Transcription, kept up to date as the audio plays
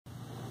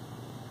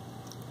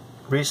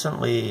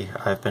Recently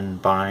I've been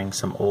buying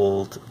some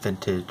old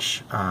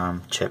vintage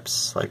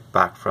chips, like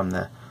back from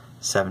the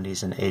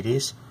 70s and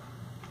 80s.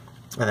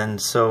 And then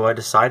so I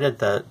decided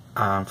that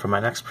for my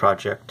next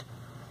project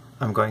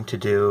I'm going to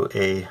do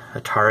a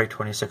Atari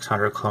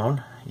 2600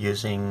 clone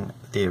using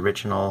the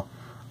original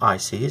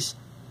ICs.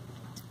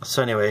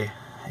 So anyway,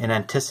 in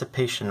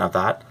anticipation of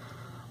that,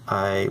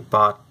 I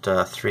bought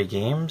 3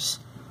 games.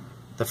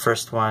 The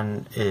first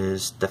one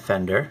is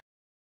Defender,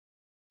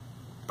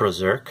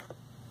 Berserk,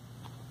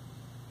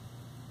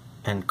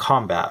 and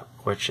Combat,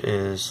 which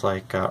is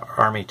like an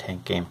army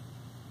tank game.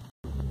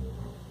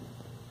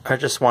 I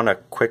just want to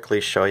quickly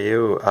show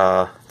you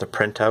the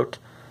printout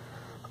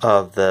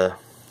of the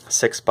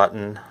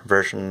 6-button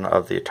version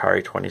of the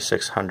Atari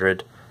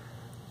 2600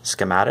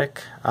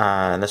 schematic,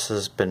 and this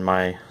has been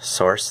my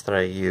source that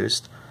I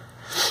used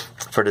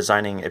for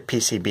designing a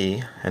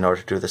PCB in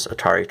order to do this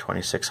Atari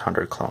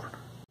 2600 clone.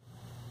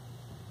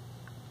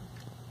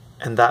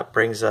 And that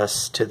brings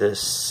us to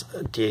this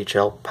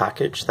DHL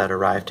package that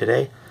arrived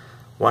today.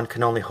 One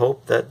can only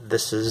hope that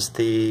this is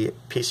the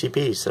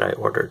PCBs that I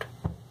ordered.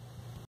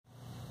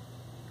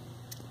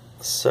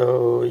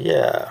 So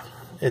yeah,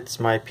 it's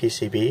my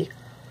PCB,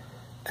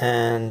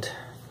 and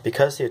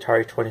because the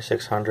Atari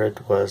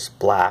 2600 was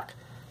black,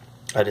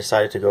 I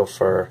decided to go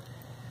for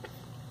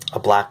a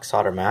black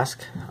solder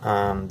mask.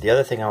 The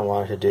other thing I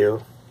wanted to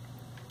do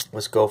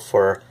was go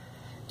for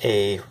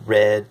a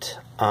red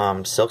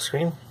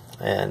silkscreen,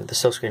 and the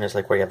silkscreen is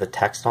like where you have the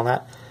text on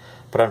that.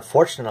 But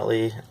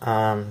unfortunately,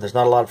 there's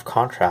not a lot of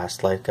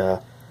contrast. Like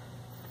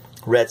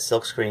red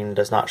silkscreen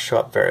does not show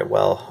up very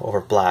well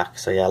over black.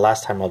 So yeah,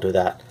 last time I'll do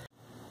that.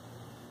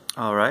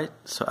 Alright,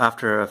 so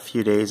after a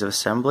few days of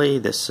assembly,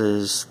 this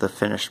is the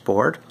finished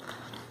board.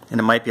 And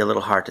it might be a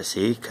little hard to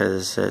see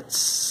because it's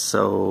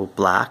so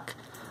black.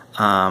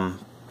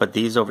 But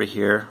these over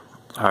here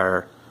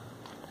are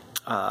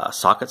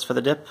sockets for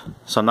the dip.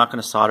 So I'm not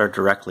going to solder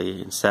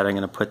directly. Instead, I'm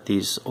going to put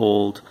these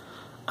old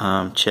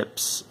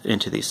chips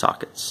into these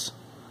sockets.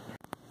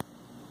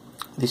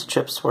 These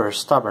chips were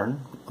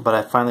stubborn, but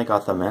I finally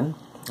got them in.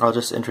 I'll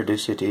just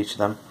introduce you to each of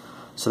them.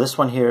 So this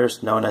one here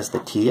is known as the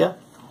TIA,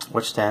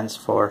 which stands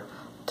for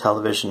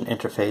Television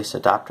Interface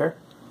Adapter,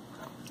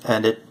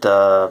 and it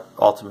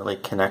ultimately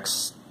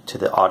connects to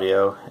the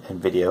audio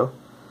and video.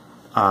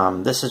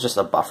 This is just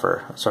a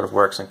buffer. It sort of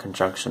works in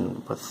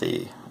conjunction with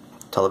the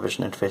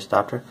Television Interface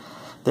Adapter.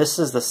 This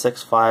is the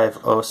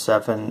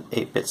 6507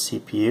 8-bit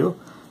CPU.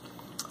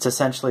 It's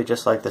essentially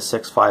just like the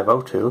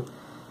 6502.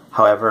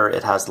 However,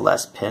 it has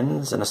less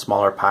pins in a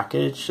smaller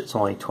package. It's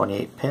only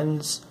 28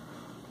 pins.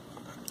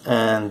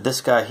 And this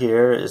guy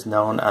here is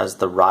known as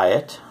the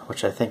RIOT,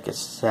 which I think it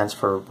stands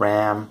for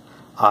RAM,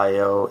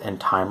 I/O,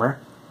 and Timer.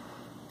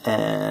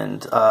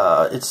 And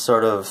it's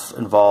sort of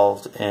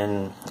involved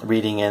in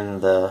reading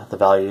in the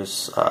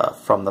values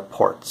from the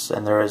ports.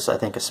 And there is, I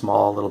think, a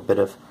small little bit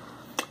of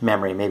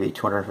memory, maybe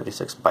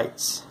 256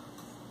 bytes.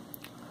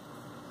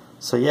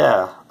 So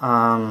yeah,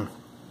 I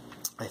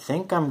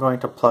think I'm going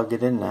to plug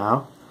it in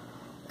now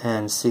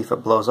and see if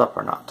it blows up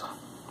or not.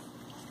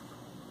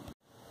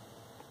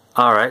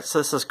 Alright, so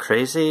this is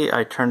crazy.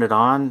 I turned it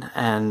on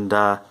and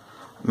I'm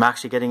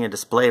actually getting a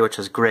display, which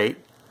is great.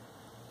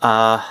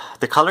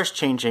 The color's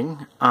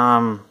changing.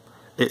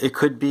 It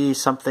could be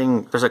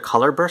something, there's a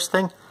color burst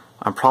thing.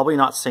 I'm probably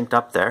not synced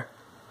up there.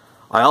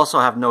 I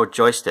also have no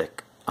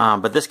joystick.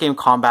 But this game,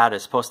 Combat,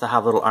 is supposed to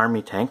have little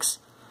army tanks.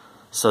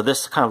 So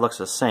this kind of looks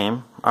the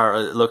same, or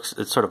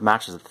it sort of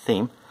matches the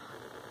theme.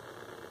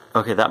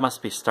 Okay, that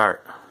must be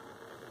start.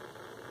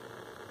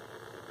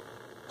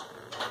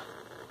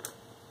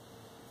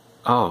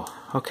 Oh,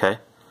 okay.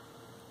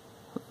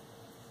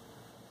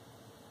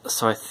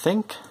 So I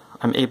think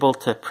I'm able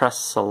to press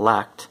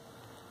select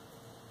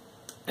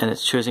and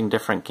it's choosing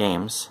different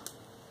games.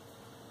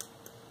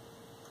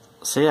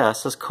 So yeah,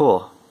 this is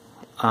cool.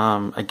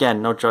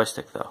 Again, no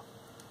joystick though.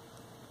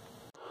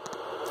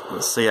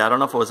 So yeah, I don't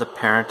know if it was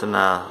apparent in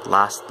the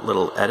last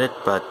little edit,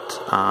 but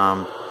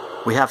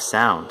we have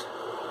sound,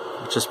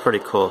 which is pretty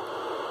cool.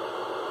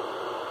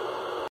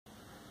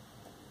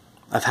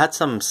 I've had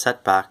some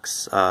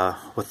setbacks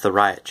with the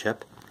RIOT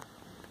chip.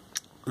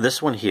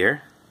 This one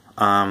here,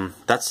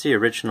 that's the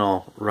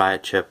original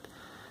RIOT chip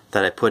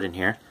that I put in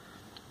here,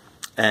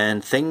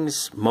 and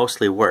things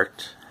mostly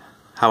worked.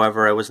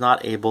 However, I was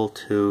not able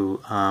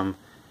to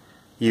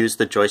use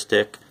the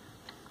joystick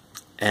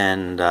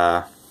and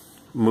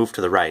move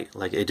to the right.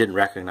 Like, it didn't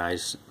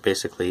recognize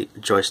basically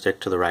joystick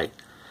to the right.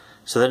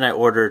 So then I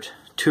ordered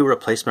 2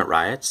 replacement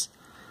RIOTs.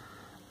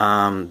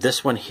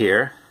 This one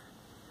here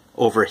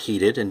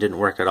overheated and didn't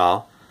work at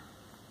all,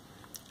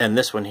 and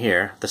this one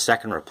here, the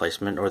second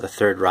replacement, or the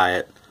third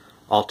RIOT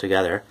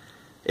altogether,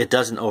 it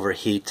doesn't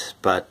overheat,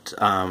 but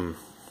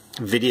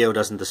video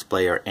doesn't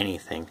display or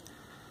anything.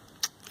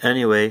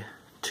 Anyway,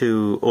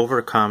 to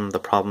overcome the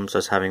problems I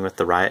was having with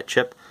the RIOT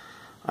chip,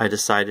 I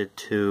decided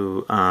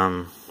to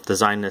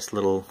design this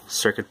little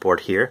circuit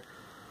board here,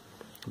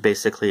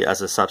 basically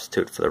as a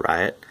substitute for the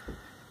RIOT.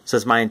 So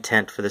it's my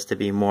intent for this to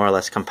be more or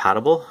less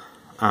compatible.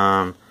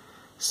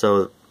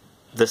 So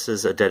this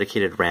is a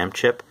dedicated RAM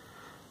chip,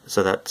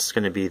 so that's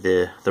going to be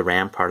the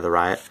RAM part of the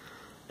RIOT.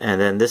 And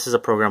then this is a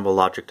programmable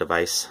logic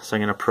device, so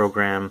I'm going to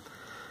program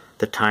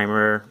the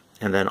timer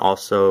and then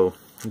also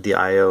the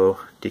I/O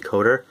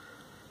decoder,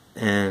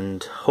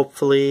 and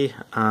hopefully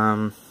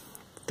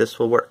this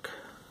will work.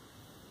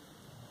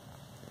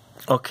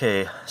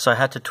 Okay, so I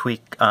had to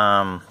tweak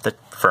the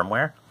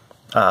firmware,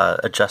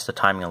 adjust the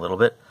timing a little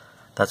bit.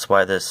 That's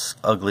why this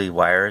ugly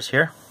wire is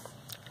here.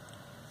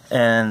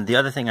 And the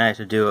other thing I had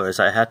to do is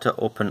I had to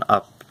open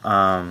up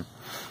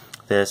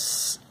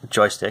this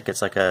joystick.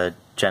 It's like a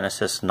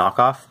Genesis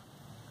knockoff,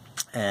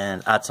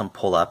 and add some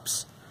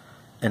pull-ups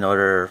in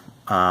order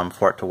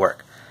for it to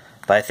work.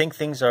 But I think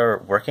things are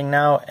working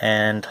now,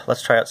 and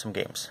let's try out some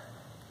games.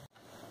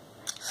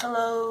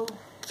 Hello.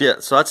 Yeah,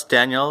 so that's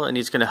Daniel, and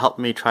he's going to help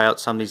me try out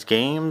some of these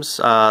games.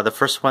 The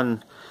first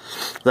one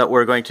that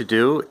we're going to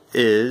do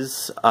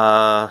is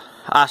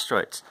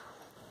Asteroids.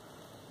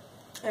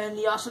 And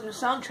the awesome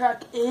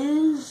soundtrack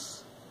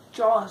is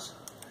Jaws.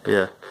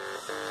 Yeah,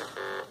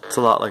 it's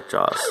a lot like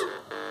Jaws.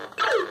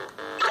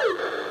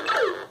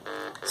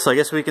 So I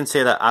guess we can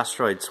say that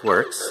Asteroids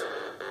works.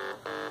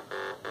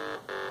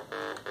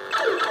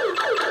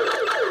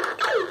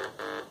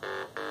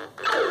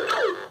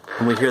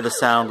 And we hear the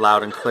sound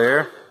loud and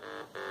clear.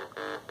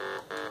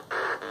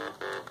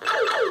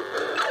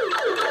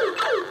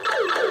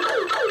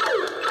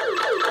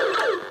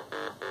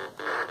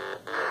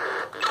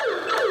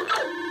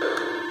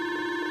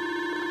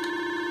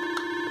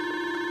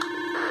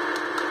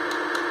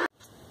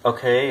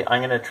 Okay,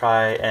 I'm gonna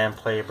try and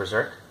play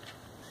Berserk.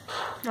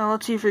 Now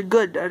let's see if you're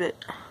good at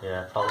it.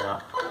 Yeah, probably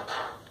not.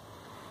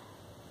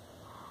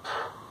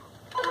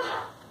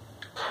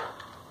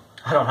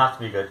 I don't have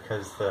to be good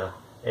because the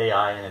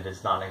AI in it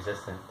is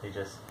non-existent. They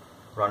just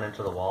run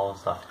into the wall and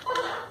stuff.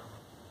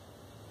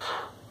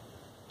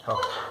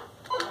 Oh.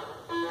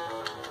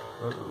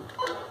 Ooh.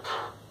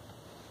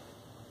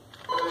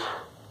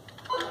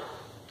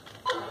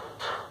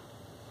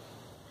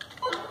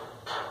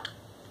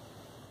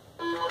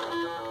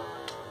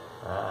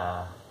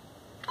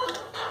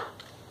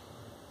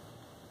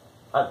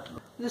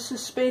 This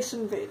is Space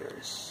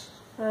Invaders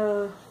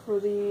for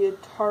the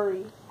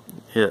Atari.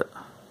 Yeah.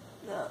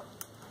 No.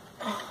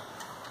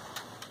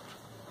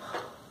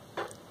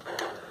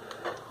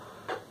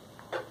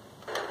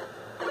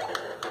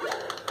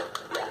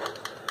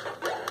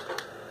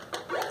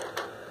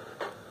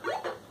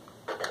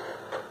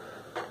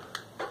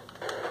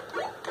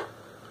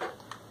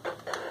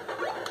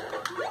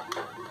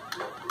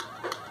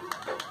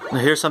 Now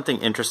here's something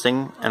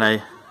interesting, and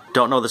I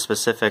don't know the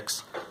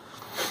specifics,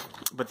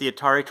 but the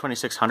Atari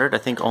 2600 I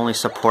think only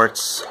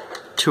supports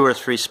 2 or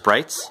 3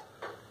 sprites.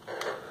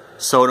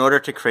 So in order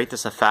to create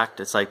this effect,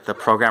 it's like the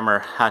programmer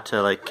had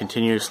to like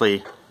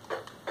continuously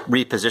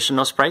reposition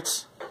those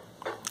sprites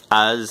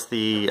as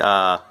the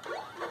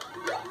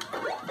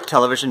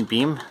television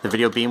beam, the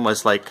video beam,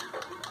 was like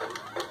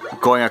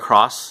going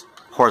across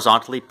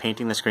horizontally,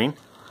 painting the screen.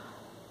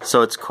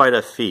 So it's quite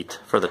a feat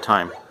for the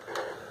time.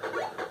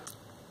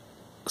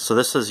 So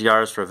this is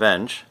Yars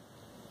Revenge.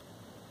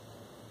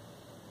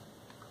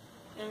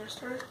 You want to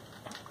start it?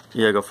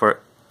 Yeah, go for it.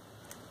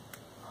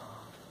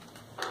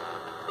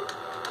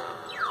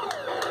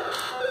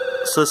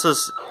 So this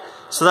is,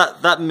 so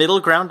that middle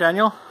ground,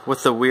 Daniel,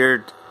 with the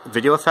weird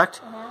video effect,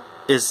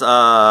 is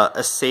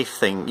a safe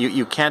thing.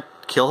 You can't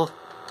kill.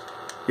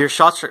 Your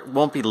shots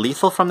won't be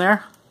lethal from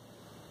there.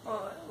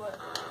 Oh, what?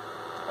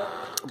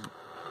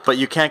 But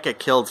you can't get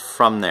killed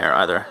from there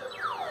either.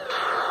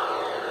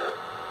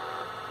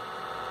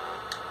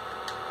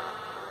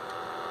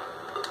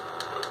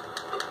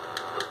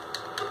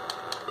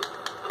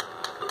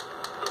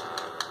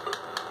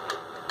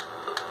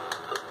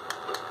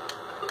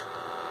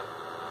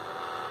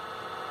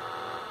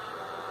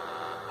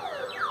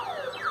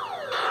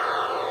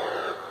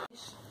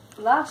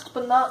 Last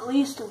but not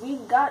least, we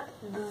got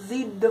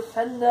the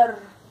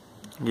Defender.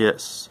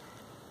 Yes.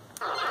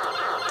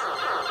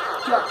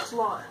 Just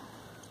one.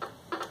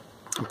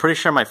 I'm pretty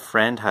sure my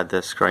friend had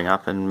this growing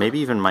up, and maybe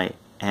even my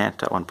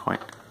aunt at one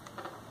point.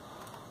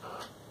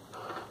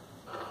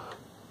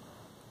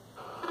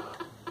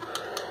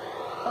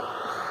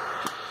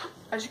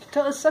 As you can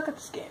tell, I suck at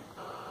this game.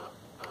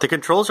 The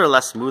controls are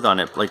less smooth on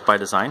it, like by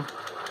design.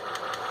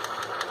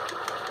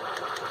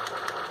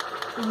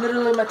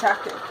 Literally my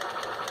tactic.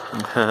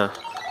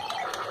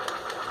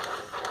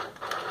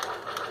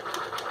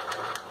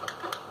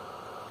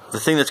 The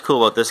thing that's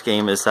cool about this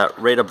game is that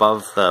right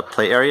above the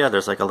play area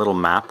there's like a little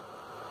map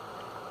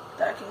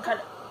That I can kind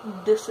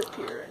of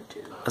disappear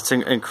into. It's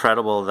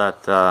incredible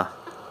that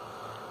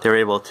they're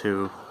able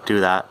to do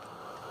that,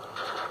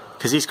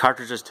 because these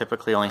cartridges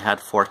typically only had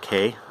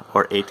 4K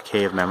or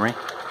 8K of memory.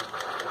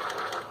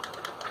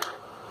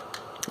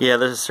 Yeah,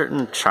 there's a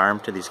certain charm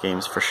to these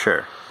games for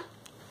sure.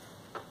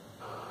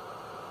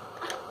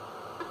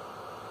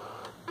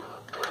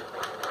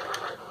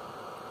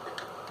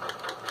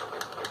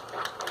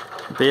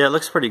 But yeah, it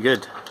looks pretty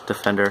good,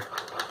 Defender.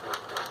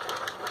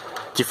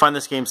 Do you find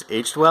this game's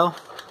aged well?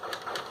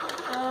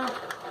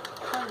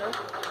 Kind of.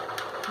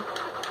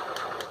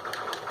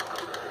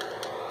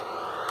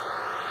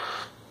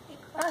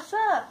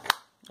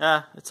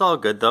 Yeah, it's all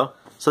good though.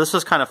 So this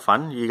was kind of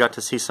fun. You got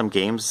to see some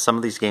games. Some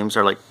of these games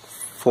are like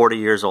 40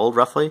 years old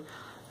roughly.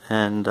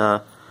 And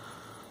I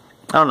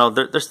don't know,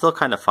 they're still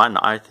kind of fun,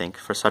 I think,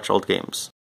 for such old games.